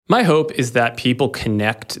My hope is that people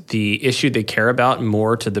connect the issue they care about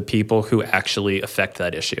more to the people who actually affect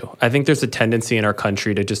that issue. I think there's a tendency in our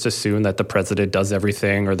country to just assume that the president does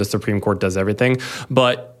everything or the Supreme Court does everything.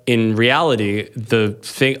 But in reality, the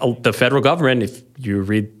federal government, if you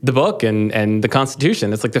read the book and the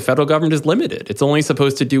Constitution, it's like the federal government is limited. It's only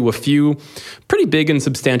supposed to do a few pretty big and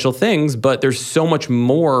substantial things, but there's so much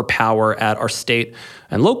more power at our state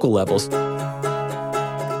and local levels.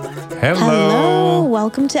 Hello,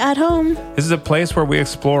 welcome to At Home. This is a place where we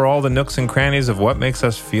explore all the nooks and crannies of what makes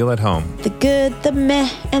us feel at home. The good, the meh,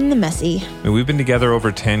 and the messy. We've been together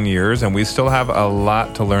over 10 years and we still have a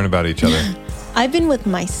lot to learn about each other. I've been with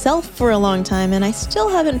myself for a long time and I still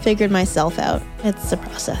haven't figured myself out. It's a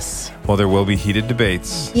process. Well, there will be heated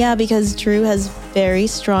debates. Yeah, because Drew has very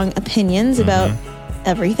strong opinions about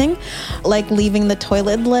everything, like leaving the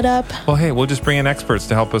toilet lit up. Well, hey, we'll just bring in experts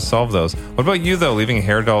to help us solve those. What about you, though, leaving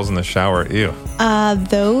hair dolls in the shower? Ew.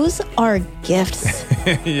 Those are gifts.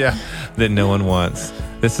 Yeah, that no one wants.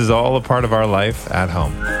 This is all a part of our life at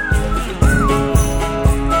home.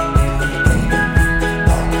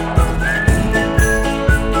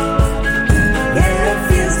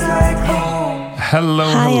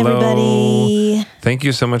 Hello, Hi, everybody. Thank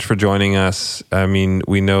you so much for joining us. I mean,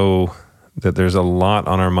 we know that there's a lot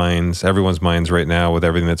on our minds, everyone's minds right now with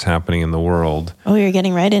everything that's happening in the world. Oh, you're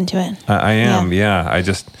getting right into it. I am, yeah. I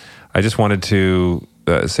just wanted to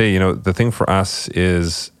say, the thing for us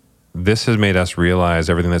is this has made us realize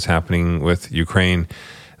everything that's happening with Ukraine,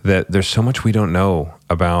 that there's so much we don't know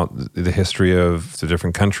about the history of the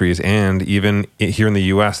different countries, and even here in the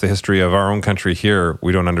U.S., the history of our own country here,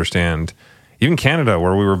 we don't understand. Even Canada,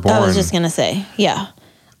 where we were born. I was just going to say, yeah.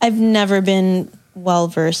 I've never been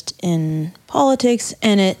well-versed in politics,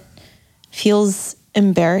 and it feels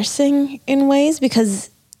embarrassing in ways because,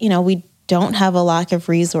 we don't have a lack of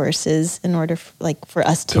resources in order for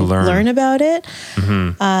us to learn about it.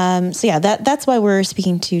 Mm-hmm. So yeah, that's why we're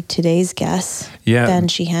speaking to today's guest, Ben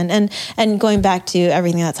Sheehan, and going back to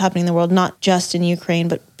everything that's happening in the world, not just in Ukraine,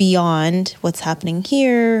 but beyond what's happening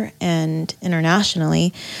here and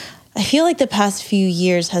internationally. I feel like the past few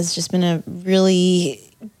years has just been a really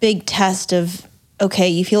big test of, okay,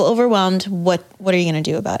 you feel overwhelmed. What are you going to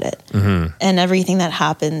do about it? Mm-hmm. And everything that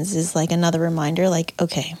happens is like another reminder, like,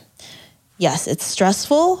 okay, yes, it's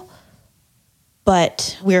stressful,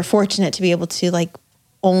 but we're fortunate to be able to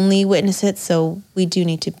only witness it. So we do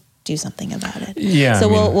need to do something about it. Yeah. So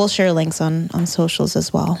we'll share links on socials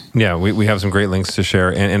as well. Yeah, we have some great links to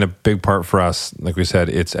share. And a big part for us, like we said,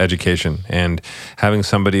 it's education and having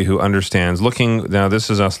somebody who understands now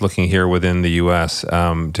this is us looking here within the U.S.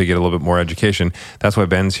 To get a little bit more education. That's why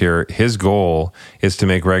Ben's here. His goal is to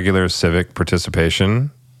make regular civic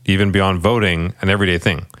participation, even beyond voting, an everyday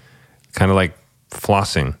thing. Kind of like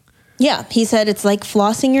flossing. Yeah, he said it's like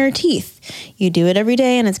flossing your teeth. You do it every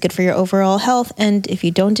day and it's good for your overall health. And if you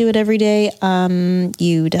don't do it every day,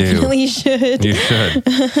 you definitely should. You should.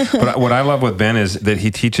 But what I love with Ben is that he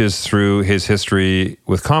teaches through his history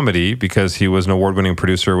with comedy, because he was an award-winning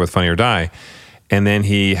producer with Funny or Die. And then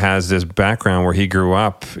he has this background where he grew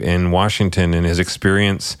up in Washington and his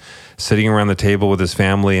experience sitting around the table with his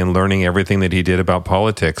family and learning everything that he did about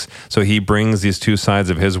politics. So he brings these two sides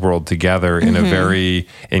of his world together in a very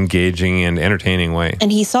engaging and entertaining way.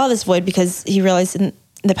 And he saw this void because he realized in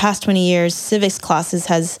the past 20 years, civics classes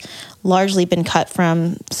has largely been cut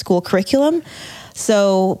from school curriculum.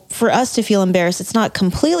 So for us to feel embarrassed, it's not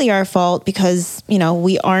completely our fault because,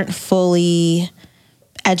 we aren't fully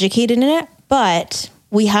educated in it, but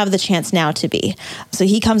we have the chance now to be. So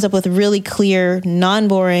he comes up with really clear,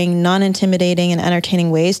 non-boring, non-intimidating, and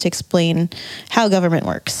entertaining ways to explain how government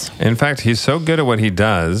works. In fact, he's so good at what he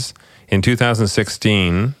does. In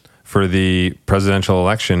 2016, for the presidential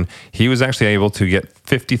election, he was actually able to get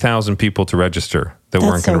 50,000 people to register that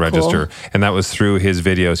weren't going to register. Cool. And that was through his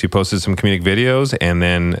videos. He posted some comedic videos, and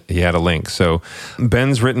then he had a link. So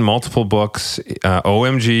Ben's written multiple books.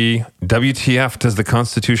 OMG, WTF, does the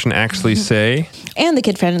Constitution actually say? And the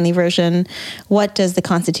kid-friendly version, what does the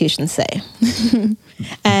Constitution say?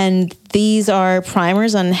 And these are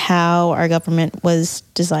primers on how our government was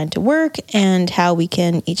designed to work and how we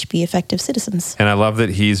can each be effective citizens. And I love that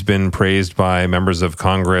he's been praised by members of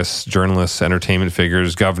Congress, journalists, entertainment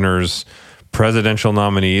figures, governors, presidential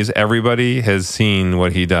nominees. Everybody has seen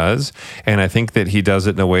what he does. And I think that he does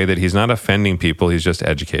it in a way that he's not offending people. He's just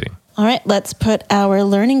educating. All right, let's put our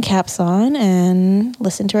learning caps on and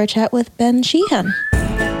listen to our chat with Ben Sheehan.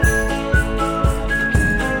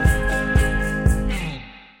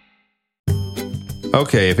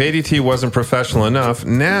 Okay, if ADT wasn't professional enough,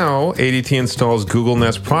 now ADT installs Google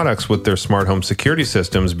Nest products with their smart home security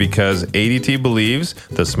systems because ADT believes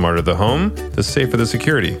the smarter the home, the safer the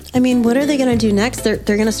security. I mean, what are they going to do next? They're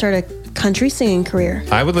going to start a country singing career.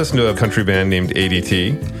 I would listen to a country band named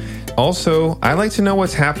ADT. Also, I like to know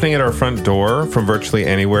what's happening at our front door from virtually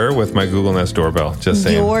anywhere with my Google Nest doorbell. Just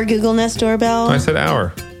saying. Your Google Nest doorbell? I said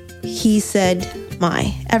our. He said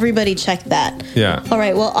my. Everybody check that. Yeah. All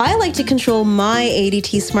right. Well, I like to control my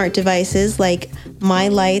ADT smart devices like my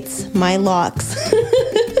lights, my locks.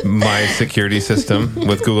 My security system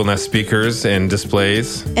with Google Nest speakers and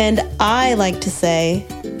displays. And I like to say,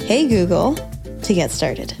 hey, Google, to get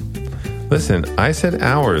started. Listen, I said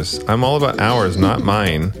ours. I'm all about ours, not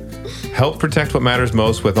mine. Help protect what matters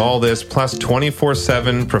most with all this, plus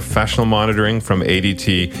 24/7 professional monitoring from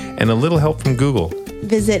ADT and a little help from Google.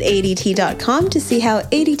 Visit ADT.com to see how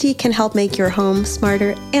ADT can help make your home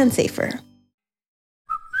smarter and safer.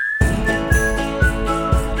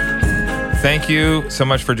 Thank you so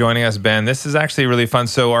much for joining us, Ben. This is actually really fun.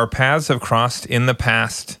 So our paths have crossed in the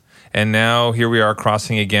past, and now here we are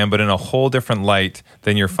crossing again, but in a whole different light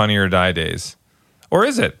than your Funny or Die days. Or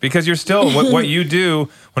is it? Because you're still, what you do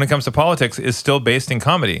when it comes to politics is still based in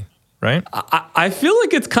comedy, right? I feel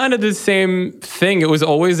like it's kind of the same thing. It was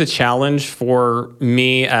always a challenge for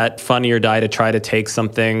me at Funny or Die to try to take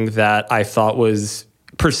something that I thought was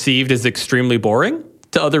perceived as extremely boring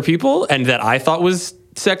to other people and that I thought was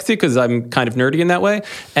sexy because I'm kind of nerdy in that way,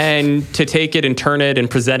 and to take it and turn it and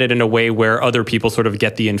present it in a way where other people sort of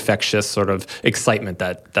get the infectious sort of excitement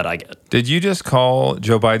that I get. Did you just call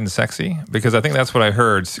Joe Biden sexy? Because I think that's what I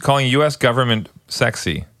heard. Calling U.S. government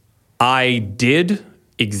sexy. I did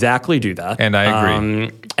exactly do that. And I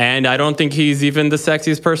agree. And I don't think he's even the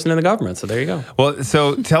sexiest person in the government. So there you go. Well,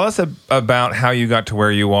 so tell us about how you got to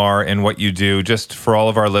where you are and what you do, just for all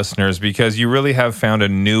of our listeners, because you really have found a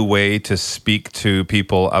new way to speak to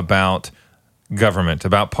people about government,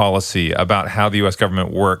 about policy, about how the U.S.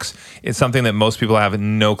 government works. It's something that most people have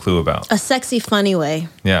no clue about. A sexy, funny way.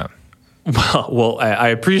 Yeah. Well, I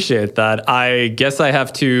appreciate that. I guess I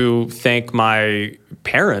have to thank my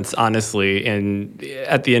parents, honestly,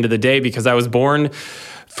 at the end of the day, because I was born,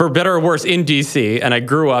 for better or worse, in D.C., and I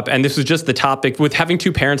grew up, and this was just the topic, with having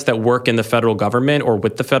two parents that work in the federal government or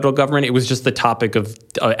with the federal government, it was just the topic of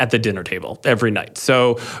at the dinner table every night.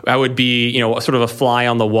 So I would be, sort of a fly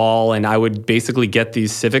on the wall, and I would basically get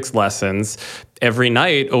these civics lessons every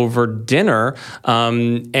night over dinner,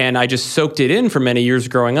 and I just soaked it in for many years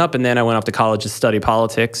growing up, and then I went off to college to study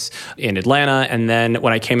politics in Atlanta, and then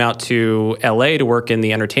when I came out to LA to work in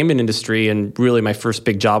the entertainment industry, and really my first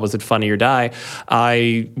big job was at Funny or Die,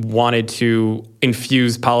 I wanted to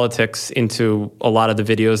infuse politics into a lot of the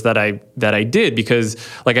videos that I did, because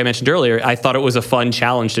like I mentioned earlier, I thought it was a fun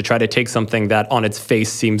challenge to try to take something that on its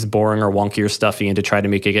face seems boring or wonky or stuffy and to try to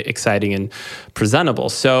make it exciting and presentable.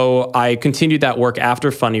 So I continued that work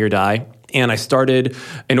after Funny or Die, and I started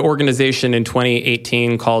an organization in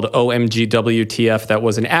 2018 called OMGWTF that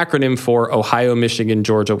was an acronym for Ohio, Michigan,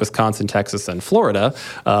 Georgia, Wisconsin, Texas, and Florida,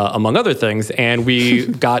 among other things. And we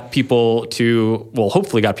got people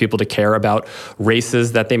hopefully got people to care about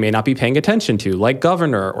races that they may not be paying attention to, like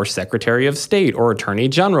governor or secretary of state or attorney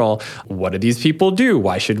general. What do these people do?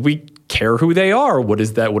 Why should we care who they are? What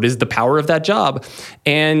is that? What is the power of that job?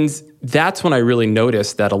 And that's when I really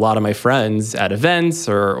noticed that a lot of my friends at events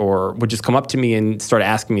or would just come up to me and start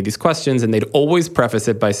asking me these questions, and they'd always preface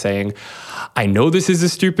it by saying, I know this is a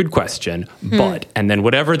stupid question, but, and then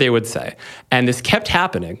whatever they would say. And this kept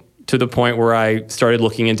happening to the point where I started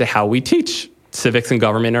looking into how we teach civics and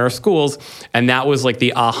government in our schools. And that was like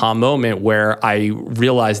the aha moment where I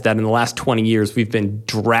realized that in the last 20 years, we've been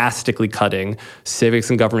drastically cutting civics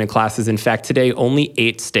and government classes. In fact, today, only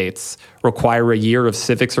 8 states require a year of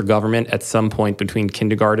civics or government at some point between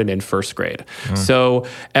kindergarten and first grade. So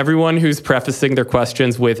everyone who's prefacing their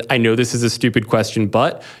questions with, I know this is a stupid question,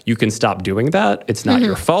 but you can stop doing that. It's not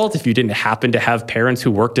your fault. If you didn't happen to have parents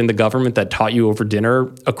who worked in the government that taught you over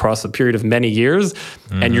dinner across a period of many years,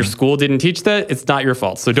 and your school didn't teach that, it's not your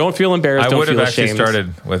fault. So don't feel embarrassed. I would have actually ashamed.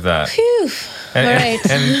 started with that. Phew. And, All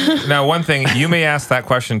right. and now one thing, you may ask that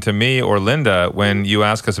question to me or Linda when you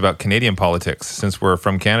ask us about Canadian politics, since we're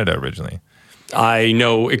from Canada originally. I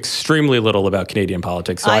know extremely little about Canadian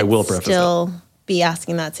politics, so I will preface that. still be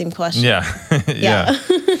asking that same question. Yeah. Yeah.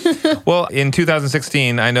 Well, in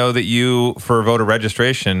 2016, I know that you, for voter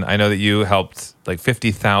registration, I know that you helped like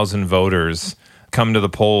 50,000 voters come to the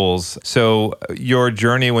polls. So your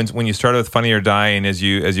journey when you started with Funny or Die, and as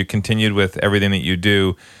you continued with everything that you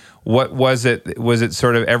do, what was it? Was it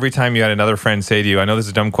sort of every time you had another friend say to you, I know this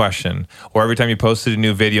is a dumb question, or every time you posted a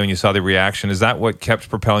new video and you saw the reaction, is that what kept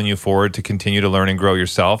propelling you forward to continue to learn and grow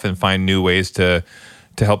yourself and find new ways to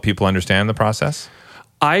help people understand the process?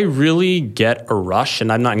 I really get a rush,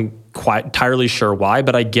 and I'm not quite entirely sure why,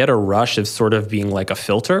 but I get a rush of sort of being like a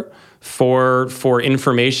filter for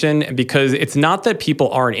information, because it's not that people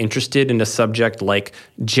aren't interested in a subject like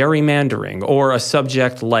gerrymandering or a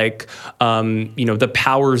subject like the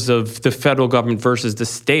powers of the federal government versus the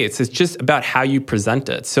states. It's just about how you present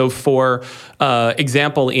it. So for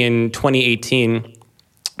example, in 2018,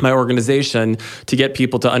 my organization, to get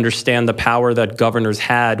people to understand the power that governors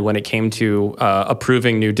had when it came to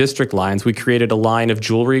approving new district lines, we created a line of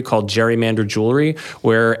jewelry called gerrymander jewelry,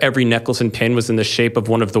 where every necklace and pin was in the shape of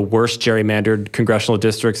one of the worst gerrymandered congressional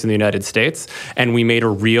districts in the United States. And we made a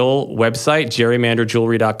real website,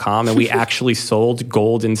 gerrymanderjewelry.com, and we actually sold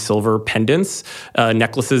gold and silver pendants,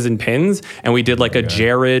 necklaces and pins. And we did like a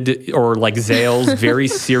Jared or like Zales very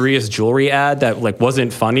serious jewelry ad that like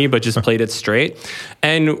wasn't funny, but just played it straight.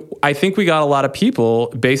 And I think we got a lot of people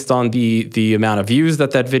based on the amount of views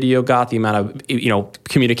that video got, the amount of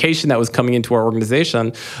communication that was coming into our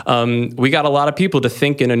organization. We got a lot of people to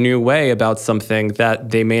think in a new way about something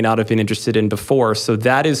that they may not have been interested in before. So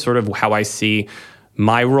that is sort of how I see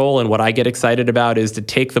my role, and what I get excited about is to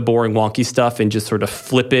take the boring, wonky stuff and just sort of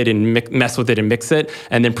flip it and mess with it and mix it,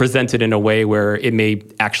 and then present it in a way where it may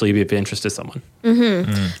actually be of interest to someone.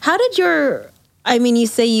 How did you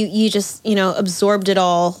say you just, absorbed it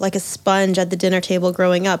all like a sponge at the dinner table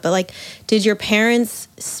growing up, but like, did your parents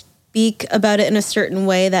speak about it in a certain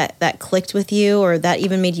way that clicked with you, or that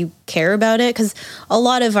even made you care about it? Because a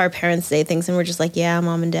lot of our parents say things and we're just like, yeah,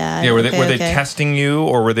 mom and dad. Yeah, were they testing you,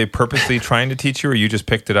 or were they purposely trying to teach you, or you just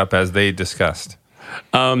picked it up as they discussed?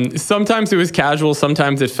 Sometimes it was casual.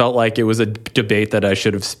 Sometimes it felt like it was a debate that I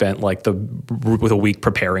should have spent like with a week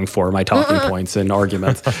preparing for my talking points and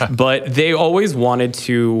arguments. But they always wanted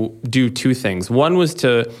to do two things. One was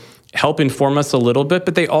to help inform us a little bit,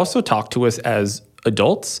 but they also talked to us as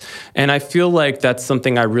adults. And I feel like that's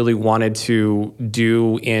something I really wanted to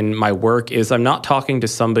do in my work. Is I'm not talking to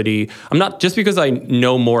somebody, I'm not, just because I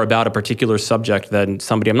know more about a particular subject than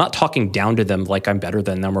somebody, I'm not talking down to them like I'm better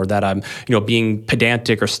than them, or that I'm, being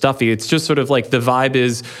pedantic or stuffy. It's just sort of like the vibe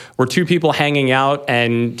is we're two people hanging out,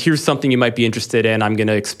 and here's something you might be interested in. I'm going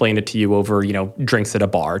to explain it to you over, drinks at a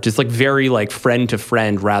bar. Just like very like friend to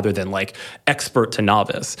friend rather than like expert to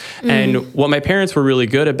novice. And what my parents were really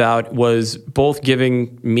good about was both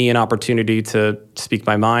giving me an opportunity to speak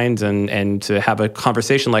my mind and to have a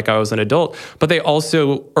conversation like I was an adult. But they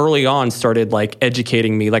also early on started like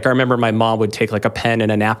educating me. Like I remember my mom would take like a pen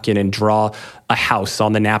and a napkin and draw a house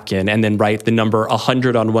on the napkin and then write the number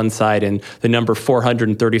 100 on one side and the number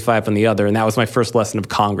 435 on the other. And that was my first lesson of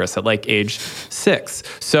Congress at like age 6.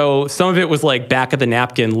 So some of it was like back of the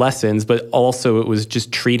napkin lessons, but also it was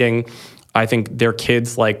just treating, I think, their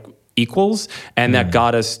kids like equals, and that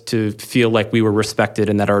got us to feel like we were respected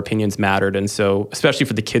and that our opinions mattered. And so, especially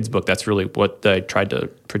for the kids' book, that's really what I tried to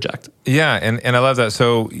project. Yeah, and I love that.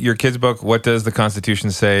 So your kids' book, what does the Constitution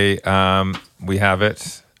say? We have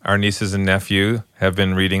it. Our nieces and nephew have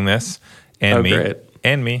been reading this, and me. Great.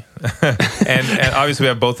 And me. and obviously we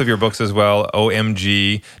have both of your books as well,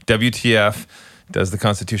 OMG, WTF, does the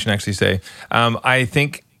Constitution actually say? I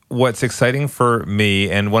think what's exciting for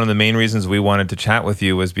me, and one of the main reasons we wanted to chat with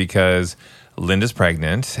you, was because Linda's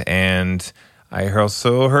pregnant, and I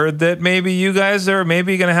also heard that maybe you guys are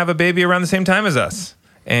maybe going to have a baby around the same time as us.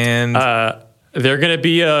 And they're going to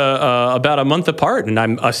be about a month apart, and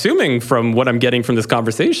I'm assuming from what I'm getting from this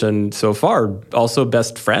conversation so far, also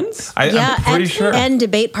best friends? I'm pretty sure. And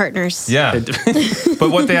debate partners. Yeah. But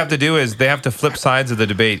what they have to do is they have to flip sides of the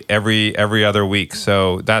debate every other week.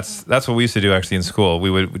 So that's what we used to do actually in school.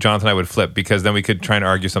 Jonathan and I would flip, because then we could try and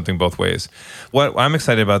argue something both ways. What I'm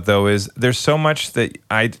excited about though is there's so much that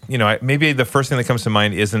maybe the first thing that comes to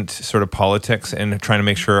mind isn't sort of politics and trying to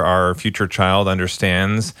make sure our future child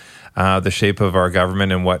understands the shape of our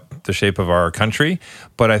government and what the shape of our country.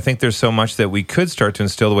 But I think there's so much that we could start to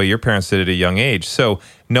instill the way your parents did at a young age. So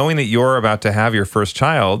knowing that you're about to have your first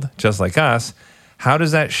child, just like us, how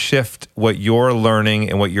does that shift what you're learning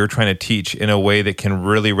and what you're trying to teach in a way that can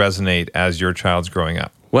really resonate as your child's growing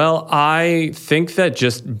up? Well, I think that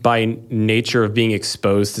just by nature of being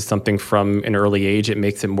exposed to something from an early age, it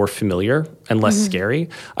makes it more familiar and less scary.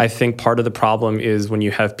 I think part of the problem is when you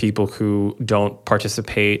have people who don't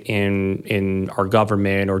participate in our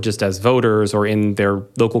government, or just as voters, or in their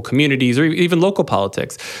local communities, or even local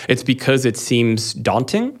politics. It's because it seems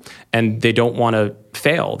daunting, and they don't want to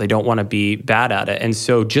fail. They don't want to be bad at it. And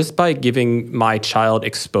so just by giving my child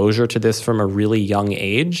exposure to this from a really young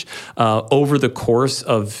age, over the course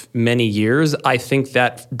of many years, I think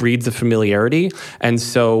that breeds a familiarity. And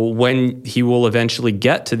so when he will eventually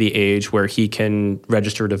get to the age where he can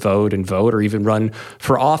register to vote or even run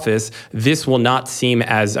for office, this will not seem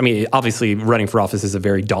as, I mean, obviously running for office is a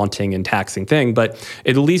very daunting and taxing thing, but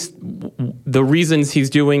at least the reasons he's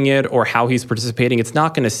doing it or how he's participating, it's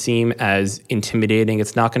not going to seem as intimidating.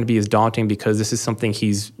 It's not going to be as daunting because this is something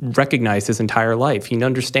he's recognized his entire life. He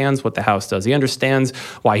understands what the House does. He understands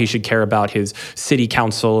why he should care about his city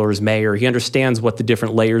council or his mayor. He understands what the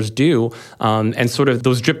different layers do. And sort of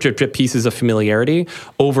those drip pieces of familiarity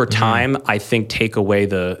over time, I think, take away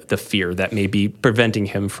the fear that may be preventing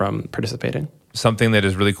him from participating. Something that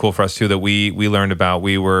is really cool for us too that we learned about.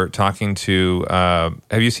 We were talking to.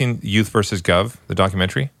 Have you seen Youth versus Gov, the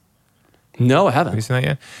documentary? No, I haven't. Have you seen that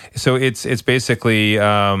yet? So it's basically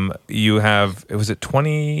you have, was it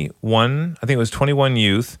 21? I think it was 21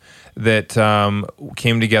 youth that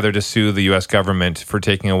came together to sue the U.S. government for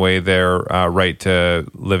taking away their right to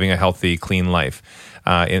living a healthy, clean life.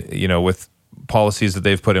 With policies that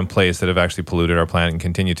they've put in place that have actually polluted our planet and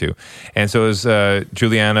continue to. And so it was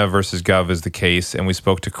Juliana versus Gov is the case, and we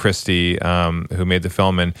spoke to Christy, who made the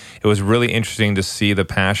film, and it was really interesting to see the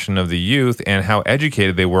passion of the youth and how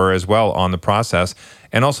educated they were as well on the process,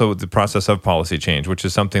 and also the process of policy change, which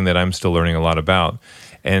is something that I'm still learning a lot about.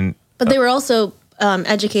 But they were also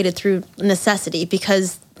educated through necessity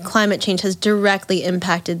because climate change has directly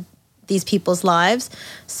impacted these people's lives.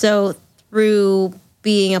 So through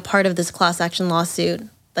being a part of this class action lawsuit,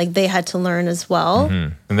 like they had to learn as well.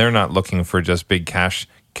 Mm-hmm. And they're not looking for just big cash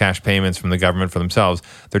payments from the government for themselves.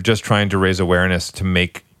 They're just trying to raise awareness to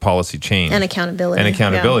make policy change. And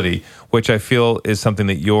accountability. Which I feel is something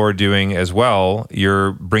that you're doing as well.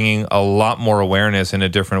 You're bringing a lot more awareness in a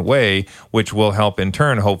different way, which will help in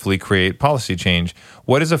turn hopefully create policy change.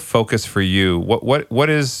 What is a focus for you? What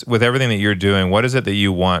is, with everything that you're doing, what is it that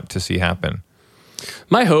you want to see happen?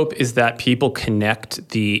 My hope is that people connect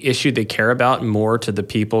the issue they care about more to the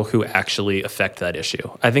people who actually affect that issue.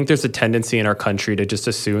 I think there's a tendency in our country to just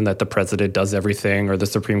assume that the president does everything or the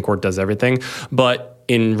Supreme Court does everything. But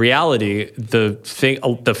in reality, the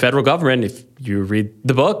federal government, if you read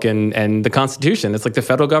the book and the Constitution, it's like the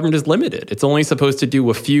federal government is limited. It's only supposed to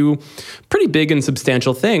do a few pretty big and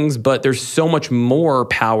substantial things, but there's so much more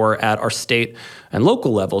power at our state and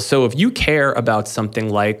local level. So if you care about something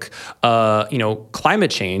like,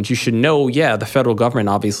 climate change, you should know, the federal government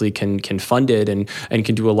obviously can fund it and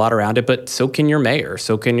can do a lot around it, but so can your mayor,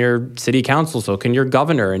 so can your city council, so can your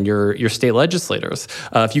governor and your state legislators.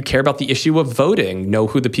 If you care about the issue of voting, know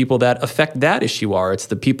who the people that affect that issue are. It's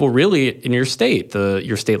the people really in your state,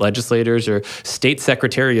 your state legislators, your state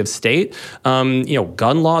secretary of state,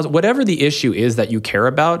 gun laws, whatever the issue is that you care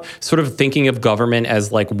about, sort of thinking of government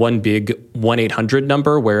as like one big 1-800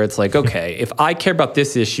 number where it's like, okay, if I care about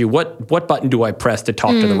this issue, what button do I press to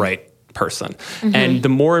talk to the right person? Mm-hmm. And the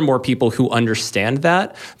more and more people who understand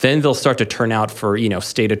that, then they'll start to turn out for,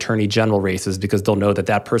 state attorney general races because they'll know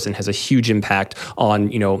that person has a huge impact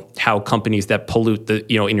on, how companies that pollute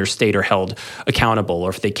in your state are held accountable. Or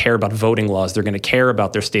if they care about voting laws, they're going to care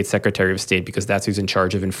about their state secretary of state because that's who's in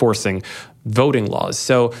charge of enforcing voting laws.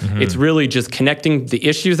 So it's really just connecting the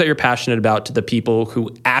issues that you're passionate about to the people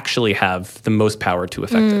who actually have the most power to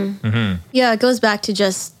affect it. Mm-hmm. Yeah, it goes back to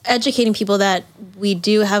just educating people that we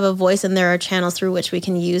do have a voice and there are channels through which we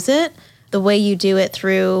can use it. The way you do it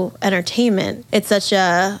through entertainment, it's such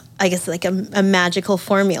a magical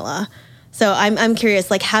formula. So I'm curious,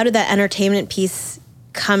 like, how did that entertainment piece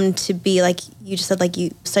come to be? Like you just said, like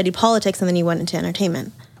you studied politics and then you went into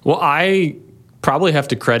entertainment. Well, I probably have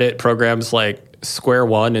to credit programs like Square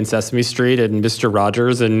One and Sesame Street and Mr.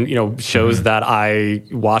 Rogers and, shows that I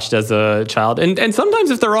watched as a child. And sometimes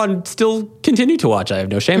if they're on, still continue to watch. I have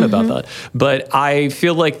no shame about that. But I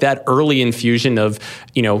feel like that early infusion of,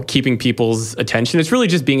 keeping people's attention, it's really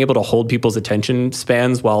just being able to hold people's attention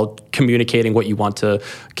spans while communicating what you want to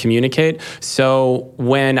communicate. So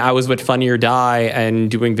when I was with Funny or Die and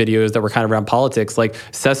doing videos that were kind of around politics, like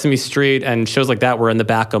Sesame Street and shows like that were in the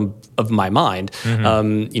back of my mind.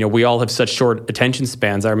 We all have such short attention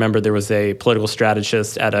spans. I remember there was a political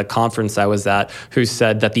strategist at a conference I was at who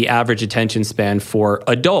said that the average attention span for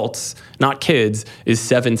adults, not kids, is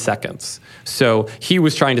 7 seconds. So he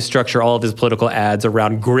was trying to structure all of his political ads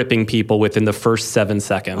around gripping people within the first 7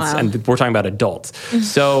 seconds. Wow. And we're talking about adults.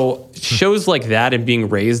 So shows like that and being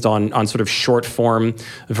raised on sort of short form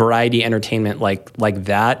variety entertainment like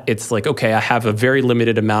that, it's like, okay, I have a very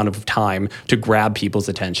limited amount of time to grab people's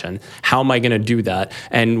attention. How am I going to do that?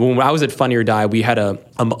 And when I was at Funny or Die, I, we had a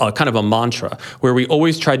kind of a mantra where we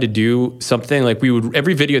always tried to do something like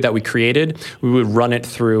every video that we created, we would run it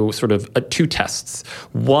through sort of two tests.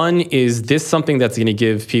 One is this something that's going to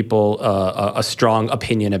give people a strong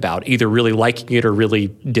opinion about, either really liking it or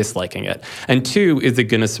really disliking it. And two, is it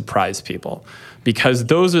going to surprise people? Because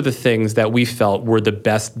those are the things that we felt were the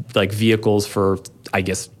best like vehicles for, I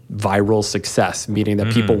guess, viral success, meaning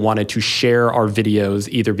that people wanted to share our videos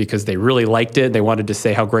either because they really liked it, they wanted to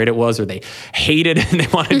say how great it was, or they hated it and they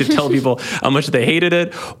wanted to tell people how much they hated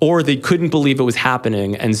it, or they couldn't believe it was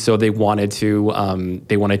happening, and so they wanted to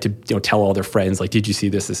tell all their friends, like, did you see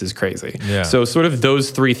this? This is crazy. Yeah. So sort of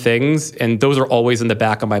those three things, and those are always in the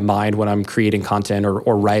back of my mind when I'm creating content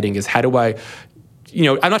or writing, is how do I,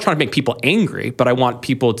 I'm not trying to make people angry, but I want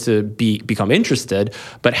people to become interested.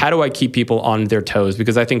 But how do I keep people on their toes?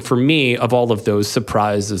 Because I think for me, of all of those,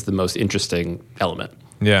 surprise is the most interesting element.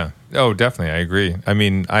 Yeah. Oh, definitely. I agree. I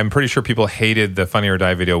mean, I'm pretty sure people hated the Funny or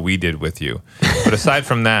Die video we did with you. But aside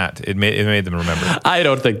from that, it made them remember. I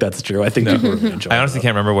don't think that's true. I think people really enjoyed it. I honestly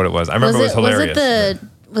can't remember what it was. I remember it was hilarious.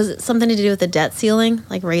 Was it something to do with the debt ceiling,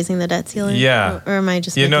 like raising the debt ceiling? Yeah. Or am I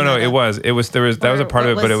just? Yeah, no. It was. That was a part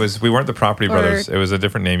of it, but it was. We weren't the Property Brothers. It was a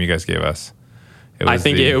different name you guys gave us. It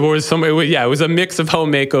was a mix of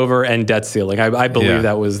home makeover and debt ceiling. I believe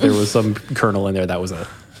there was some kernel in there. That was it.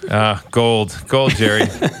 Gold, Jerry.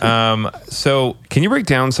 So can you break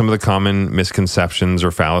down some of the common misconceptions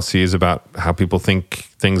or fallacies about how people think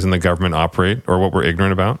things in the government operate, or what we're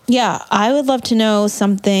ignorant about? Yeah, I would love to know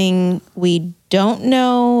something we don't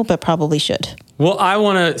know, but probably should. Well,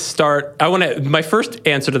 my first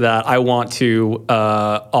answer to that, I want to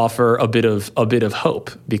offer a bit of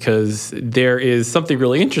hope, because there is something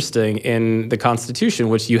really interesting in the Constitution,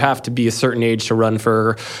 which you have to be a certain age to run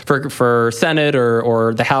for Senate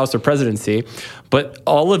or the House or presidency. But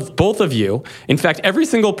both of you, in fact, every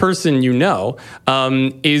single person you know,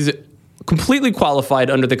 is completely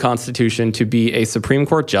qualified under the Constitution to be a Supreme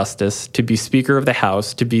Court justice, to be Speaker of the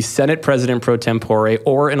House, to be Senate President pro tempore,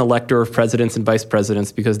 or an elector of presidents and vice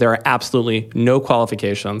presidents, because there are absolutely no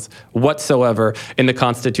qualifications whatsoever in the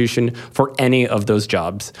Constitution for any of those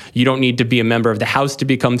jobs. You don't need to be a member of the House to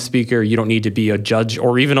become Speaker. You don't need to be a judge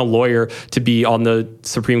or even a lawyer to be on the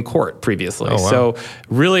Supreme Court previously. Oh, wow. So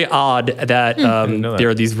really odd that there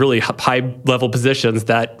are these really high-level positions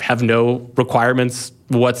that have no requirements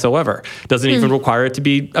whatsoever. Doesn't even require it to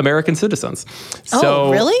be American citizens.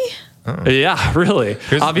 Oh, really? Yeah, really.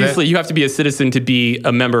 Obviously, you have to be a citizen to be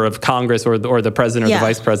a member of Congress or the president or the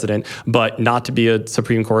vice president, but not to be a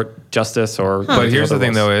Supreme Court justice or. But here's the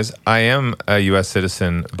thing, though: is I am a U.S.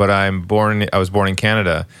 citizen, but I was born in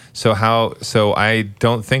Canada. So I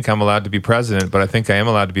don't think I'm allowed to be president, but I think I am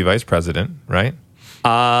allowed to be vice president, right?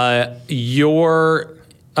 Are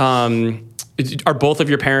both of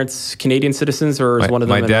your parents Canadian citizens, or is one of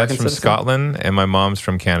them an My American dad's from citizen? Scotland and my mom's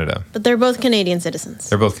from Canada. But they're both Canadian citizens.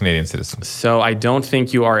 They're both Canadian citizens. So I don't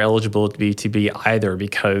think you are eligible to be either,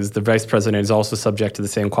 because the vice president is also subject to the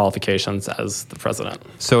same qualifications as the president.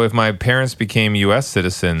 So if my parents became U.S.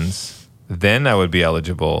 citizens, then I would be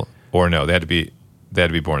eligible, or no? They had to be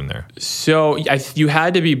born there. So you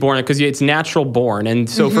had to be born, because it's natural born. And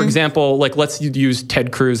so, for example, like let's use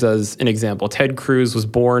Ted Cruz as an example. Ted Cruz was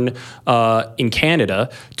born in Canada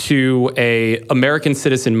to a American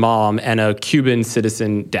citizen mom and a Cuban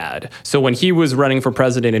citizen dad. So when he was running for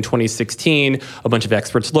president in 2016, a bunch of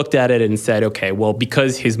experts looked at it and said, okay, well,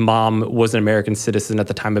 because his mom was an American citizen at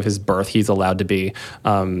the time of his birth, he's allowed to be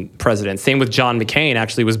president. Same with John McCain,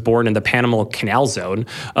 actually was born in the Panama Canal Zone,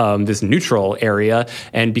 this neutral area.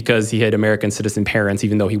 And because he had American citizen parents,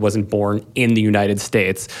 even though he wasn't born in the United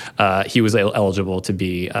States, he was eligible to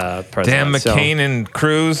be president. Damn McCain and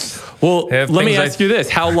Cruz. Well, let me ask you this.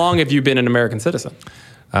 How long have you been an American citizen?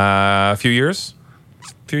 A few years.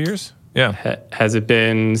 Yeah. Has it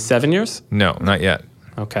been 7 years? No, not yet.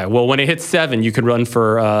 Okay. Well, when it hits 7, you can run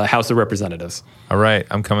for House of Representatives. All right.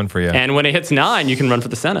 I'm coming for you. And when it hits 9, you can run for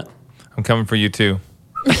the Senate. I'm coming for you, too.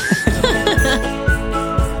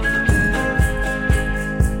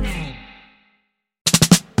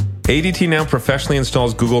 ADT now professionally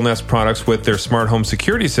installs Google Nest products with their smart home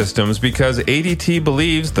security systems, because ADT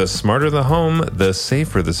believes the smarter the home, the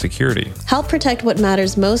safer the security. Help protect what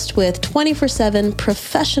matters most with 24/7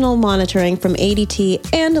 professional monitoring from ADT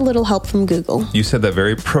and a little help from Google. You said that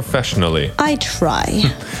very professionally. I try.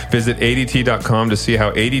 Visit ADT.com to see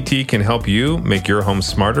how ADT can help you make your home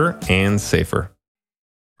smarter and safer.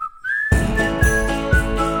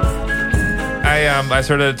 I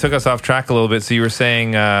sort of took us off track a little bit. So you were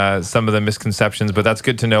saying some of the misconceptions, but that's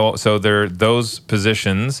good to know. So those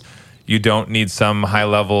positions, you don't need some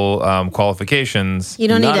high-level qualifications. You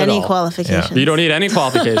don't Not need at any all. qualifications. You don't need any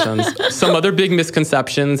qualifications. Some other big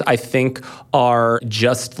misconceptions, I think, are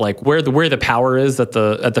just like where the power is at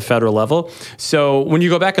the federal level. So when you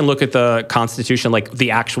go back and look at the Constitution, like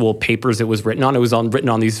the actual papers it was written on, written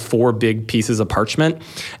on these 4 big pieces of parchment,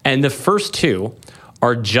 and the first 2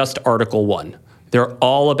 are just Article 1. They're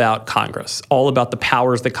all about Congress, all about the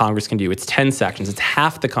powers that Congress can do. It's 10 sections. It's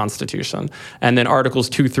half the Constitution. And then Articles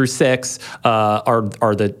 2 through 6 are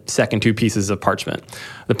the second 2 pieces of parchment.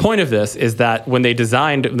 The point of this is that when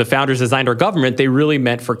the founders designed our government, they really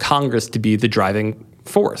meant for Congress to be the driving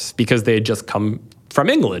force because they had just come from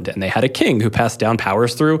England, and they had a king who passed down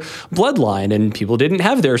powers through bloodline, and people didn't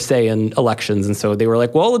have their say in elections. And so they were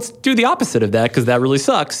like, well, let's do the opposite of that because that really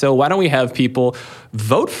sucks. So why don't we have people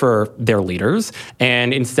vote for their leaders?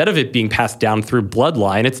 And instead of it being passed down through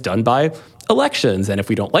bloodline, it's done by elections. And if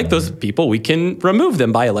we don't like those people, we can remove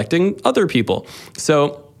them by electing other people.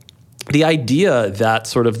 So the idea that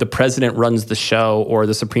sort of the president runs the show or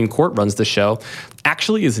the Supreme Court runs the show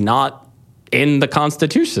actually is not in the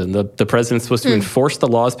Constitution. The president's supposed to enforce the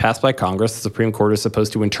laws passed by Congress. The Supreme Court is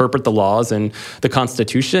supposed to interpret the laws and the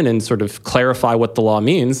Constitution and sort of clarify what the law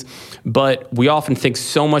means. But we often think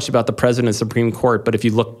so much about the president and Supreme Court, but if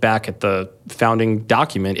you look back at the founding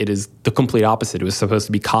document, it is the complete opposite. It was supposed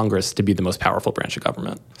to be Congress to be the most powerful branch of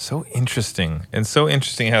government. So interesting. And so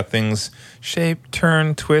interesting how things shape,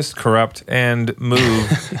 turn, twist, corrupt, and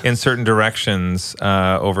move in certain directions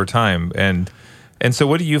over time. And so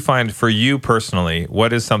what do you find for you personally?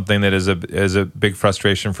 What is something that is a big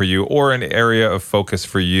frustration for you or an area of focus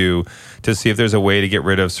for you to see if there's a way to get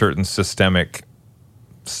rid of certain systemic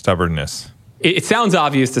stubbornness? It sounds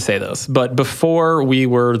obvious to say this, but before we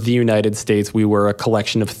were the United States, we were a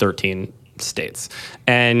collection of 13 states.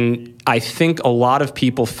 And I think a lot of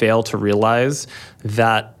people fail to realize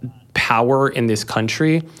that power in this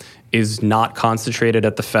country is not concentrated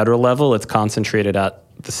at the federal level, it's concentrated at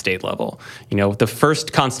the state level. You know, the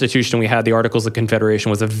first constitution we had, the Articles of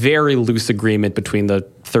Confederation, was a very loose agreement between the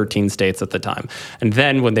 13 states at the time. And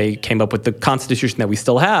then when they came up with the constitution that we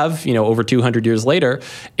still have, you know, over 200 years later,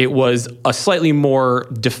 it was a slightly more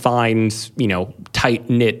defined, you know,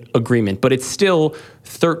 tight-knit agreement. But it's still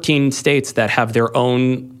 13 states that have their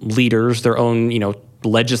own leaders, their own, you know,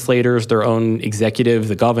 legislators, their own executive,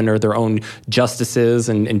 the governor, their own justices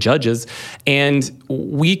and judges. And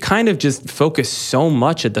we kind of just focus so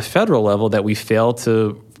much at the federal level that we fail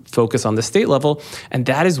to focus on the state level, and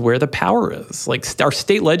that is where the power is. Like our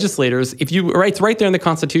state legislators, it's right there in the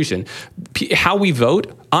Constitution. How we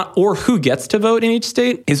vote or who gets to vote in each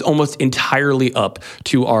state is almost entirely up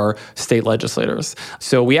to our state legislators.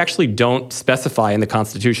 So we actually don't specify in the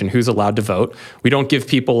Constitution who's allowed to vote. We don't give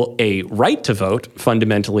people a right to vote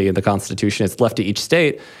fundamentally in the Constitution. It's left to each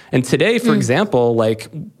state. And today, for example, like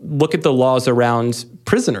look at the laws around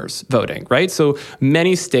prisoners voting, right? So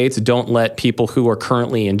many states don't let people who are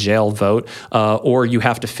currently in jail vote, or you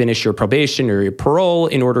have to finish your probation or your parole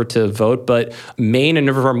in order to vote. But Maine and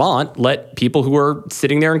Vermont let people who are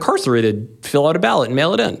sitting there incarcerated fill out a ballot and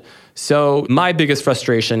mail it in. So my biggest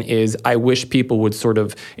frustration is I wish people would sort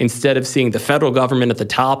of, instead of seeing the federal government at the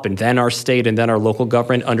top and then our state and then our local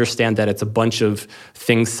government, understand that it's a bunch of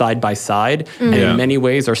things side by side. And in many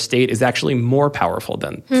ways, our state is actually more powerful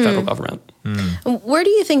than the federal government. Where do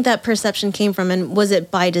you think that perception came from? And was it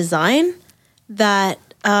by design that,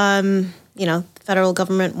 the federal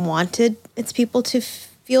government wanted its people to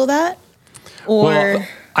feel that? Or... Well,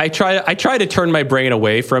 I try to turn my brain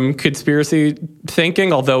away from conspiracy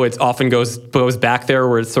thinking, although it often goes back there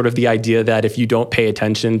where it's sort of the idea that if you don't pay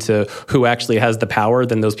attention to who actually has the power,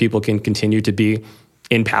 then those people can continue to be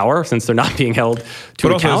in power since they're not being held to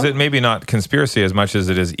account. But also, is it maybe not conspiracy as much as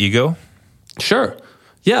it is ego? Sure.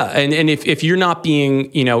 Yeah, and if you're not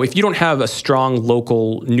being, if you don't have a strong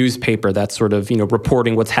local newspaper that's sort of,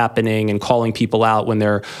 reporting what's happening and calling people out when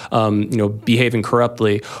they're, behaving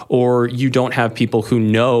corruptly, or you don't have people who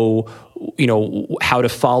know, how to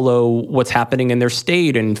follow what's happening in their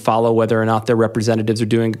state and follow whether or not their representatives are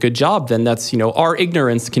doing a good job, then that's, our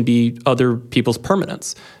ignorance can be other people's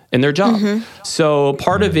permanence in their job. So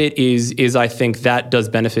part of it is I think that does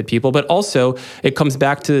benefit people, but also it comes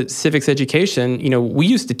back to civics education. We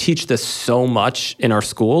used to teach this so much in our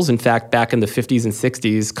schools. In fact, back in the 50s and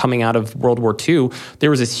 60s, coming out of World War II, there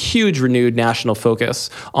was this huge renewed national focus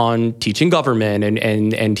on teaching government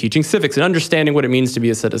and teaching civics and understanding what it means to be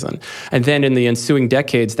a citizen. And then in the ensuing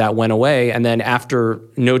decades, that went away. And then after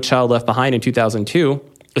No Child Left Behind in 2002,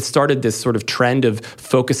 it started this sort of trend of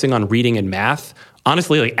focusing on reading and math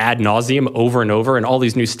honestly, like ad nauseum over and over, and all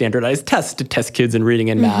these new standardized tests to test kids in reading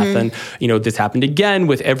and math. And, this happened again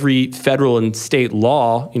with every federal and state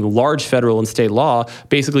law, large federal and state law,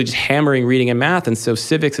 basically just hammering reading and math. And so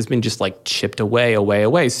civics has been just like chipped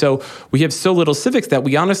away. So we have so little civics that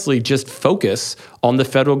we honestly just focus on the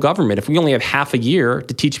federal government. If we only have half a year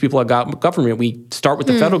to teach people about government, we start with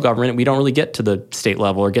the federal government and we don't really get to the state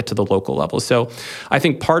level or get to the local level. So I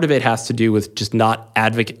think part of it has to do with just not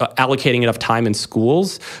allocating enough time in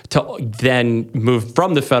schools to then move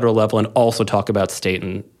from the federal level and also talk about state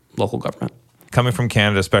and local government. Coming from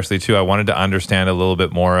Canada especially too, I wanted to understand a little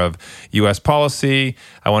bit more of U.S. policy.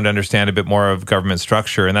 I wanted to understand a bit more of government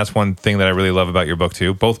structure. And that's one thing that I really love about your book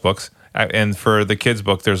too, both books. And for the kids'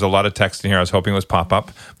 book, there's a lot of text in here. I was hoping it was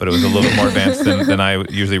pop-up, but it was a little bit more advanced than I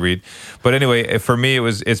usually read. But anyway, for me,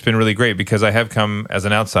 it's been really great because I have come as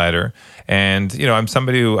an outsider. And, I'm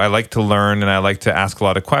somebody who I like to learn and I like to ask a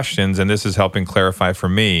lot of questions. And this is helping clarify for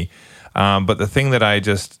me. But the thing that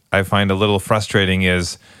I find a little frustrating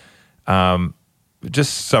is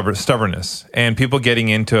just stubbornness and people getting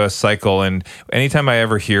into a cycle. And anytime I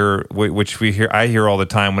ever hear, I hear all the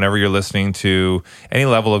time, whenever you're listening to any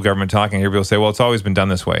level of government talking, I hear people say, well, it's always been done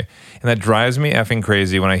this way. And that drives me effing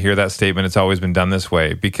crazy when I hear that statement, it's always been done this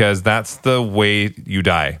way, because that's the way you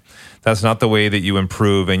die. That's not the way that you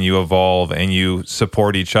improve and you evolve and you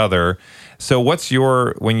support each other. So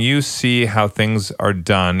when you see how things are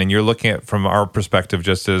done and you're looking at from our perspective,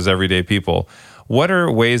 just as everyday people, what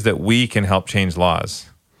are ways that we can help change laws?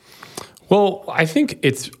 Well, I think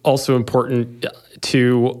it's also important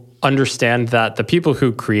to understand that the people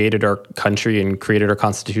who created our country and created our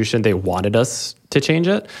Constitution, they wanted us to change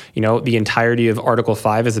it. The entirety of Article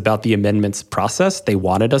 5 is about the amendments process. They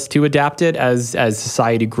wanted us to adapt it as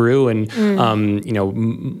society grew and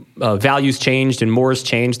values changed and mores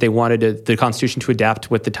changed. They wanted the Constitution to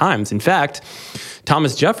adapt with the times. In fact,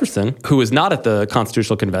 Thomas Jefferson, who was not at the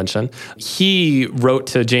Constitutional Convention, he wrote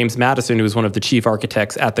to James Madison, who was one of the chief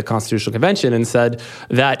architects at the Constitutional Convention, and said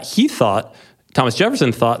that Thomas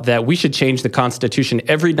Jefferson thought that we should change the Constitution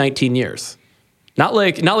every 19 years. Not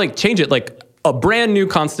like change it like a brand new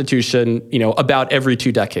Constitution, about every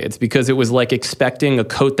 2 decades, because it was like expecting a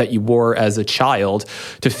coat that you wore as a child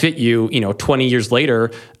to fit you, 20 years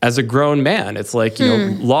later as a grown man. It's like,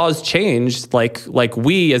 laws change like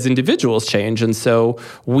we as individuals change. And so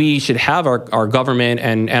we should have our government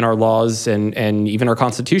and our laws and even our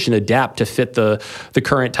Constitution adapt to fit the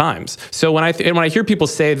current times. So when I hear people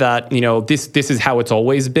say that, this is how it's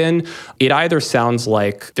always been, it either sounds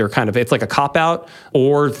like it's like a cop-out,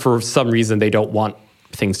 or for some reason they don't want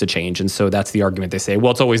things to change. And so that's the argument. They say,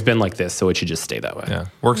 well, it's always been like this, so it should just stay that way. Yeah.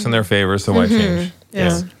 Works in their favor, so why change?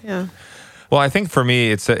 Yeah. Well, I think for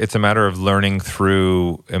me, it's a matter of learning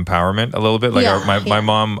through empowerment a little bit. Like my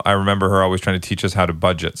mom, I remember her always trying to teach us how to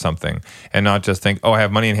budget something and not just think, I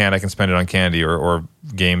have money in hand, I can spend it on candy or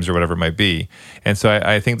games or whatever it might be. And so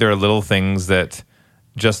I think there are little things that,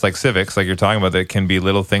 just like civics, like you're talking about, that can be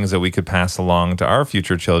little things that we could pass along to our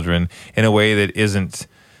future children in a way that isn't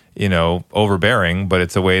overbearing, but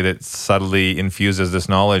it's a way that subtly infuses this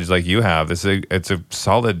knowledge like you have. It's a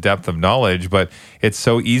solid depth of knowledge, but it's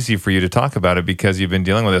so easy for you to talk about it because you've been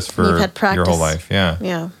dealing with this for your whole life.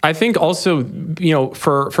 Yeah. I think also,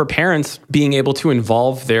 for parents, being able to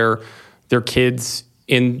involve their kids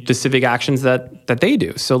in the civic actions that they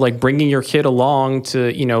do. So like bringing your kid along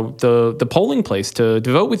to, the polling place to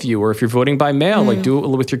vote with you, or if you're voting by mail, like do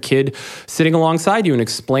it with your kid sitting alongside you and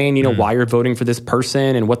explain, why you're voting for this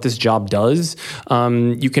person and what this job does.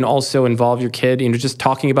 You can also involve your kid, just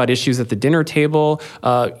talking about issues at the dinner table.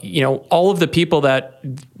 All of the people that,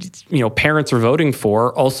 parents are voting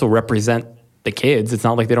for also represent the kids. It's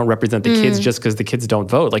not like they don't represent the kids just because the kids don't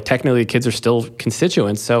vote. Like technically the kids are still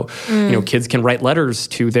constituents. So, kids can write letters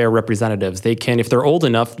to their representatives. They can, if they're old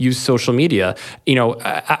enough, use social media.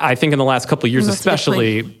 I think in the last couple of years,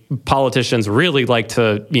 especially, politicians really like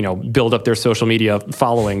to, build up their social media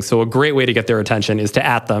following. So a great way to get their attention is to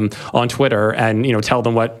 @ them on Twitter and, tell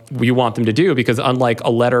them what you want them to do, because unlike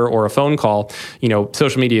a letter or a phone call,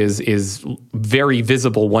 social media is very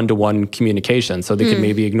visible one-to-one communication. So they can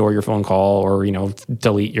maybe ignore your phone call or,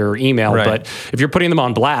 delete your email. Right. But if you're putting them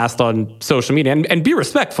on blast on social media, and be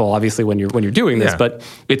respectful, obviously, when you're doing this, but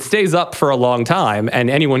it stays up for a long time. And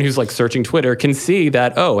anyone who's like searching Twitter can see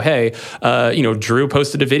that, Drew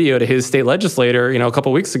posted a video to his state legislator, a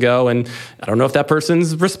couple weeks ago, and I don't know if that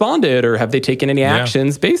person's responded or have they taken any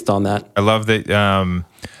actions based on that. I love that.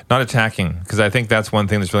 Not attacking, because I think that's one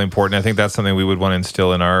thing that's really important. I think that's something we would want to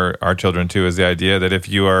instill in our children too, is the idea that if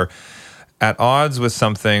you are at odds with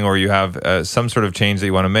something, or you have some sort of change that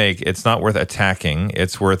you want to make, it's not worth attacking.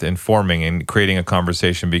 It's worth informing and creating a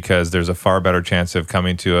conversation, because there's a far better chance of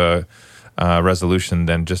coming to a resolution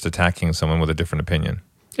than just attacking someone with a different opinion.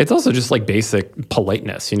 It's also just like basic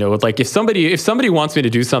politeness, like if somebody wants me to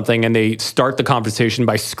do something and they start the conversation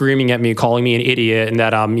by screaming at me, calling me an idiot, and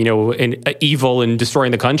that I'm, evil and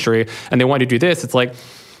destroying the country, and they want to do this, it's like,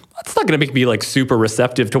 that's not going to make me like super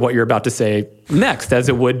receptive to what you're about to say next, as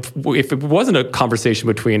it would if it wasn't a conversation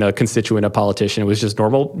between a constituent and a politician. It was just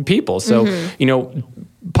normal people. So,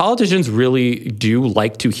 politicians really do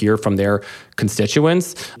like to hear from their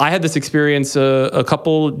constituents. I had this experience a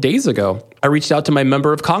couple days ago. I reached out to my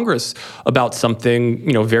member of Congress about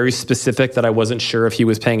something, very specific that I wasn't sure if he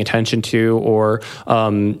was paying attention to or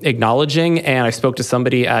acknowledging. And I spoke to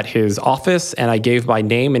somebody at his office, and I gave my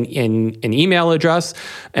name and an email address,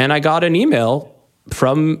 and I got an email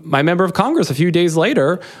from my member of Congress a few days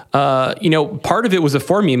later. Part of it was a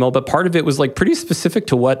form email, but part of it was like pretty specific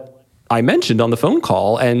to what I mentioned on the phone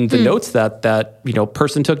call and the notes that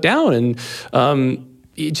person took down. And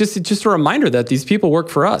just a reminder that these people work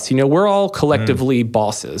for us. We're all collectively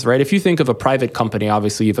bosses, right? If you think of a private company,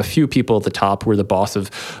 obviously you have a few people at the top who are the boss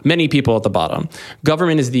of many people at the bottom.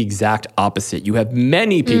 Government is the exact opposite. You have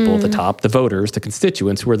many people at the top, the voters, the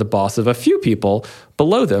constituents, who are the boss of a few people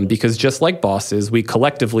below them, because just like bosses, we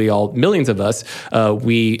collectively, all millions of us,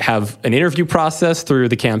 we have an interview process through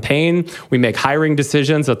the campaign. We make hiring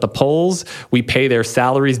decisions at the polls. We pay their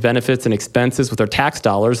salaries, benefits, and expenses with our tax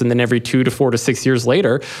dollars. And then every 2 to 4 to 6 years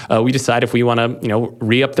later, we decide if we want to,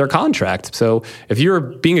 re-up their contract. So if you're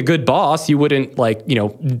being a good boss, you wouldn't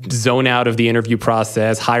zone out of the interview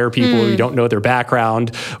process, hire people who you don't know their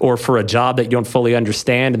background, or for a job that you don't fully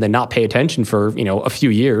understand, and then not pay attention for, a few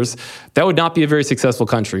years. That would not be a very successful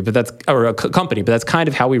company, but that's kind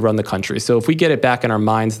of how we run the country. So if we get it back in our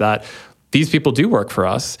minds that these people do work for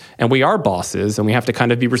us, and we are bosses, and we have to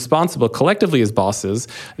kind of be responsible collectively as bosses,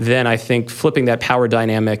 then I think flipping that power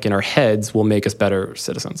dynamic in our heads will make us better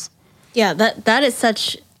citizens. Yeah, that is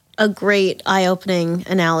such a great eye-opening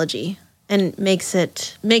analogy, and makes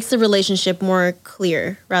the relationship more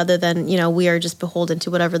clear, rather than, we are just beholden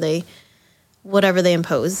to whatever they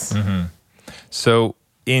impose. Mm-hmm. So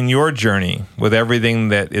in your journey with everything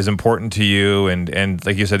that is important to you, and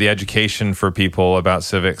like you said, the education for people about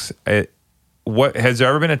civics, what has there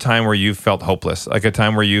ever been a time where you felt hopeless? Like a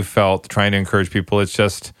time where you felt trying to encourage people, it's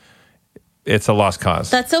a lost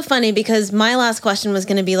cause? That's so funny, because my last question was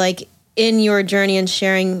going to be like, in your journey and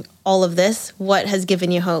sharing all of this, what has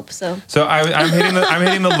given you hope? So I'm hitting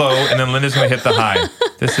the low, and then Linda's going to hit the high.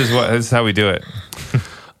 This is how we do it.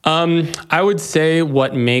 I would say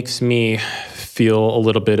what makes me feel a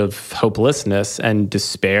little bit of hopelessness and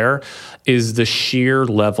despair is the sheer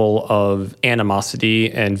level of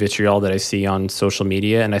animosity and vitriol that I see on social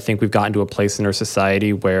media. And I think we've gotten to a place in our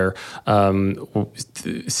society where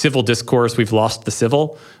civil discourse, we've lost the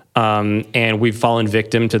civil. And we've fallen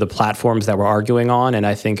victim to the platforms that we're arguing on. And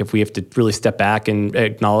I think if we have to really step back and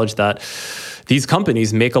acknowledge that these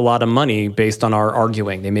companies make a lot of money based on our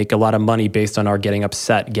arguing. They make a lot of money based on our getting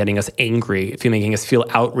upset, getting us angry, making us feel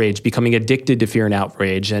outraged, becoming addicted to fear and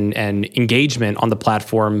outrage, and engagement on the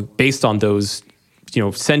platform based on those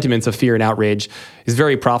sentiments of fear and outrage is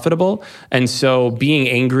very profitable. And so being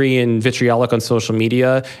angry and vitriolic on social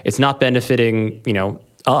media, it's not benefiting,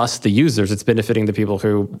 us, the users. It's benefiting the people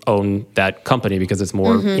who own that company, because it's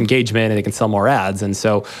more engagement and they can sell more ads. And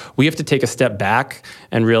so we have to take a step back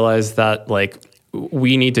and realize that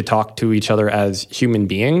we need to talk to each other as human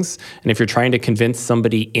beings. And if you're trying to convince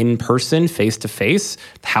somebody in person, face to face,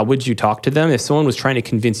 how would you talk to them? If someone was trying to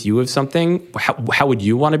convince you of something, how would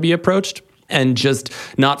you want to be approached? And just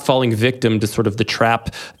not falling victim to sort of the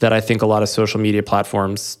trap that I think a lot of social media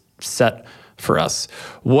platforms set for us.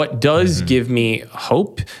 What does give me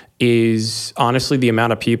hope is honestly the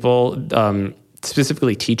amount of people,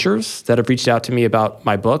 specifically teachers, that have reached out to me about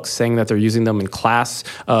my books, saying that they're using them in class.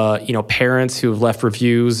 Parents who have left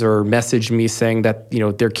reviews or messaged me saying that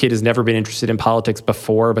their kid has never been interested in politics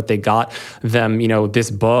before, but they got them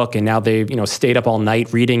this book, and now they stayed up all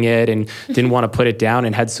night reading it and didn't want to put it down,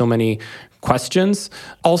 and had so many questions.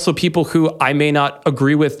 Also, people who I may not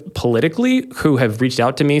agree with politically, who have reached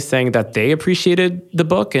out to me saying that they appreciated the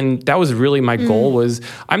book. And that was really my goal. Was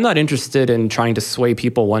I'm not interested in trying to sway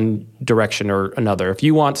people one direction or another. If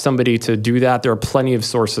you want somebody to do that, there are plenty of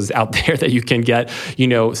sources out there that you can get,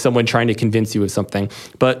 someone trying to convince you of something.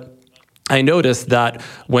 But I noticed that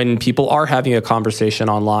when people are having a conversation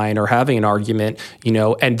online or having an argument,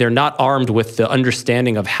 and they're not armed with the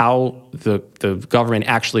understanding of how the government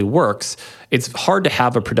actually works, it's hard to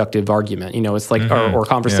have a productive argument. It's like or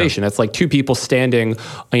conversation. It's like two people standing,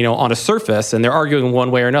 on a surface, and they're arguing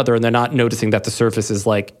one way or another, and they're not noticing that the surface is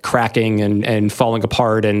like cracking and falling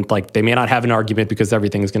apart, and like they may not have an argument because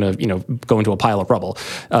everything is going to go into a pile of rubble.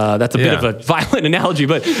 That's a bit of a violent analogy,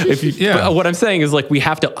 but but what I'm saying is like we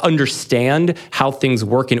have to understand how things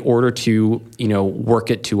work in order to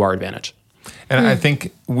work it to our advantage. And I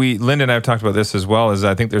think Linda and I have talked about this as well, is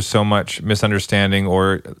I think there's so much misunderstanding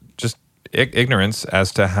or just ignorance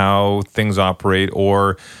as to how things operate,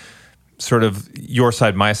 or sort of your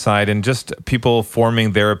side, my side, and just people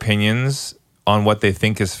forming their opinions on what they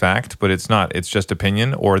think is fact, but it's not. It's just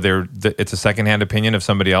opinion, or it's a secondhand opinion of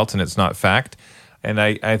somebody else, and it's not fact. And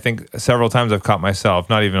I think several times I've caught myself,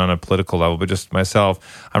 not even on a political level, but just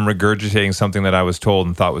myself, I'm regurgitating something that I was told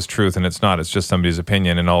and thought was truth, and it's not. It's just somebody's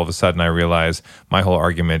opinion, and all of a sudden I realize my whole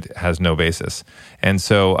argument has no basis. And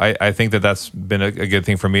so I think that's been a good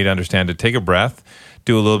thing for me to understand, to take a breath,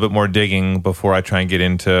 do a little bit more digging before I try and get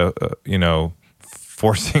into,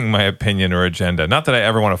 forcing my opinion or agenda. Not that I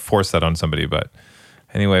ever want to force that on somebody, but...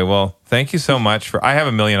 Anyway, well, thank you so much I have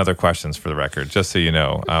a million other questions for the record, just so you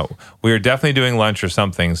know. We are definitely doing lunch or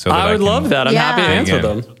something. So that I would love that. I'm happy to answer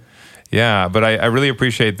them. Yeah, but I really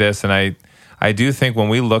appreciate this. And I do think when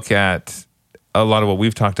we look at a lot of what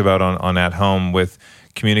we've talked about on At Home with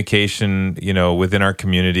communication, within our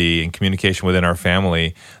community and communication within our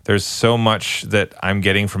family, there's so much that I'm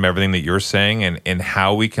getting from everything that you're saying, and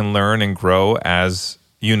how we can learn and grow as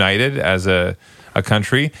united, as a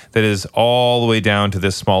country that is all the way down to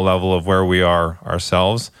this small level of where we are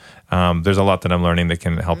ourselves. There's a lot that I'm learning that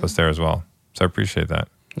can help us there as well. So I appreciate that.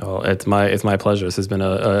 Oh, it's my pleasure. This has been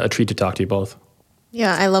a treat to talk to you both.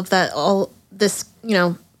 Yeah, I love that all this,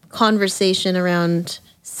 conversation around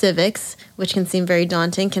civics, which can seem very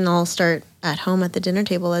daunting, can all start at home at the dinner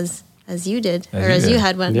table as you did, as you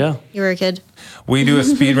had when you were a kid. We do a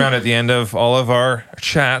speed round at the end of all of our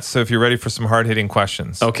chats, so if you're ready for some hard-hitting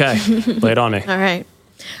questions. Okay, lay it on me. All right.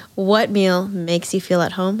 What meal makes you feel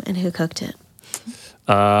at home, and who cooked it?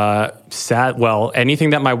 Well, anything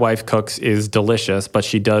that my wife cooks is delicious, but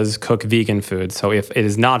she does cook vegan food. So if it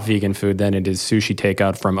is not vegan food, then it is sushi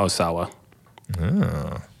takeout from Osawa.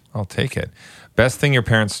 Oh, I'll take it. Best thing your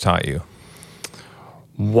parents taught you?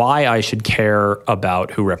 Why I should care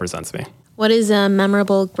about who represents me. What is a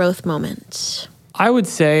memorable growth moment? I would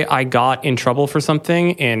say I got in trouble for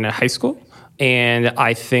something in high school. And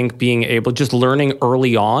I think just learning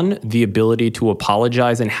early on the ability to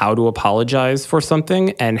apologize and how to apologize for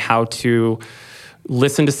something, and how to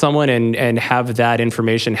listen to someone and have that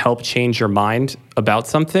information help change your mind about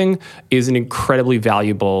something is an incredibly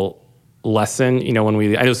valuable lesson. I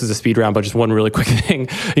know this is a speed round, but just one really quick thing.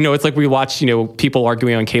 It's like we watch, people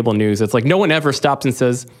arguing on cable news. It's like no one ever stops and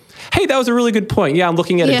says, hey, that was a really good point. Yeah, I'm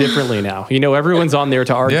looking at it differently now. Everyone's on there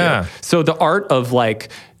to argue. Yeah. So the art of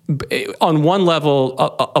on one level,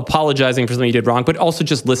 apologizing for something you did wrong, but also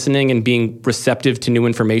just listening and being receptive to new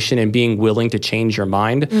information and being willing to change your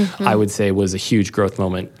mind, I would say was a huge growth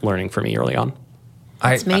moment learning for me early on.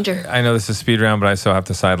 It's major. I know this is speed round, but I still have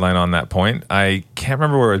to sideline on that point. I can't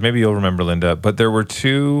remember where it was. Maybe you'll remember, Linda, but there were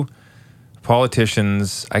two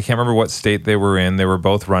politicians. I can't remember what state they were in. They were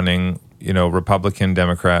both running, Republican,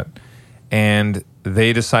 Democrat, and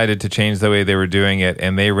they decided to change the way they were doing it,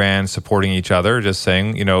 and they ran supporting each other, just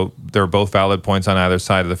saying, there are both valid points on either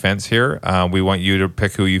side of the fence here. We want you to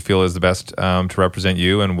pick who you feel is the best to represent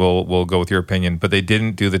you, and we'll go with your opinion. But they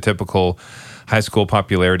didn't do the typical high school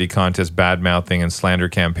popularity contest, bad-mouthing and slander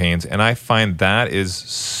campaigns, and I find that is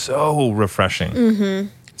so refreshing. Mm-hmm.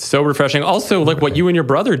 So refreshing. Also, like what you and your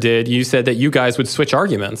brother did, you said that you guys would switch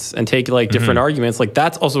arguments and take different arguments. Like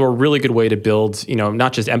that's also a really good way to build,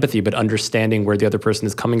 not just empathy, but understanding where the other person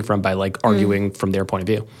is coming from by arguing from their point of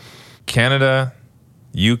view. Canada,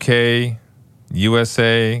 UK,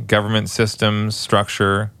 USA, government systems,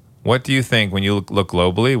 structure. What do you think when you look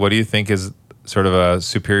globally? What do you think is sort of a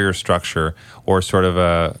superior structure, or sort of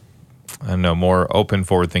a, more open,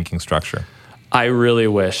 forward-thinking structure? I really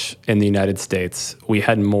wish in the United States we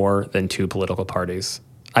had more than two political parties.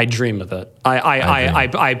 I dream of it.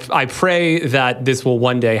 I pray that this will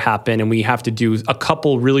one day happen, and we have to do a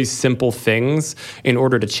couple really simple things in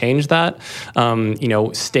order to change that.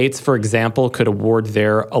 States, for example, could award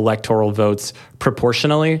their electoral votes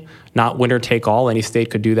proportionally, not winner take all. Any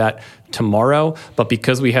state could do that tomorrow, but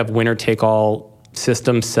because we have winner take all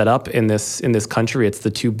system set up in this country, it's the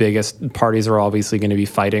two biggest parties are obviously going to be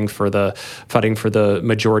fighting for the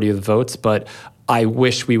majority of the votes. But I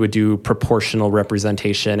wish we would do proportional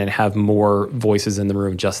representation and have more voices in the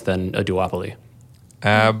room just than a duopoly.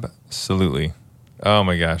 Absolutely. Oh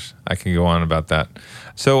my gosh, I can go on about that.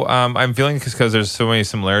 So I'm feeling because there's so many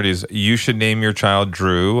similarities. You should name your child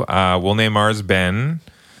Drew. We'll name ours Ben.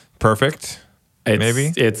 Perfect.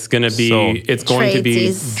 Maybe it's going to be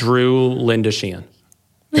Tradesies. Drew Linda Sheehan.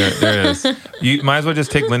 There it is. You might as well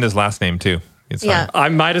just take Linda's last name too. It's fine. I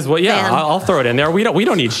might as well. Yeah, Man. I'll throw it in there. We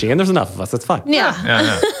don't need Sheehan. There's enough of us. That's fine. Yeah.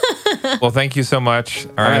 Yeah. Well, thank you so much.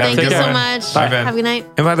 All right, right, have a Thank you good so one. much. Bye, Ben. Have a good night.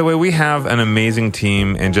 And by the way, we have an amazing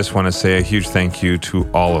team and just want to say a huge thank you to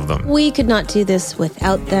all of them. We could not do this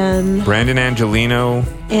without them. Brandon Angelino,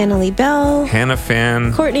 Annalie Bell, Hannah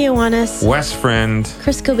Fan, Courtney Iwanis, Wes Friend,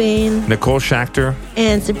 Chris Cobain, Nicole Schachter.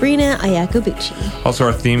 and Sabrina Ayakobuchi. Also,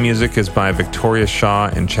 our theme music is by Victoria Shaw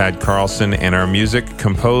and Chad Carlson, and our music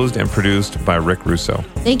composed and produced by Rick Russo.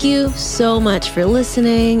 Thank you so much for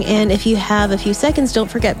listening. And if you have a few seconds, don't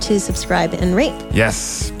forget to subscribe and rate.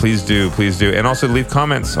 Yes, please do, please do. And also leave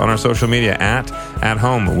comments on our social media at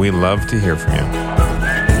home. We love to hear from you.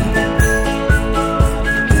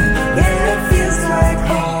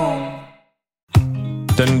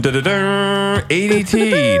 Dun, dun, dun, dun.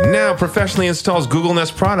 ADT now professionally installs Google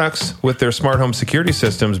Nest products with their smart home security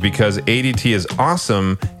systems because ADT is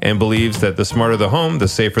awesome and believes that the smarter the home, the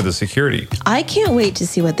safer the security. I can't wait to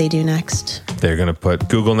see what they do next. They're going to put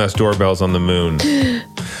Google Nest doorbells on the moon.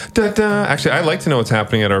 Da-da. Actually, I'd like to know what's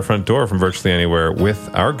happening at our front door from virtually anywhere with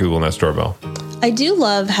our Google Nest doorbell. I do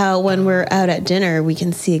love how when we're out at dinner, we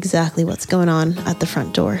can see exactly what's going on at the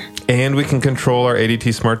front door. And we can control our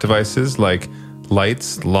ADT smart devices like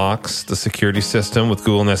lights, locks, the security system with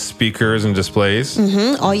Google Nest speakers and displays.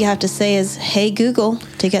 All you have to say is, "Hey Google,"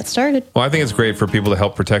 to get started. Well, I think it's great for people to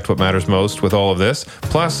help protect what matters most with all of this.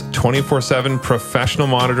 Plus, 24/7 professional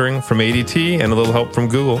monitoring from ADT and a little help from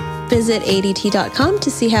Google. Visit ADT.com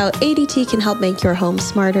to see how ADT can help make your home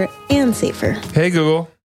smarter and safer. Hey, Google.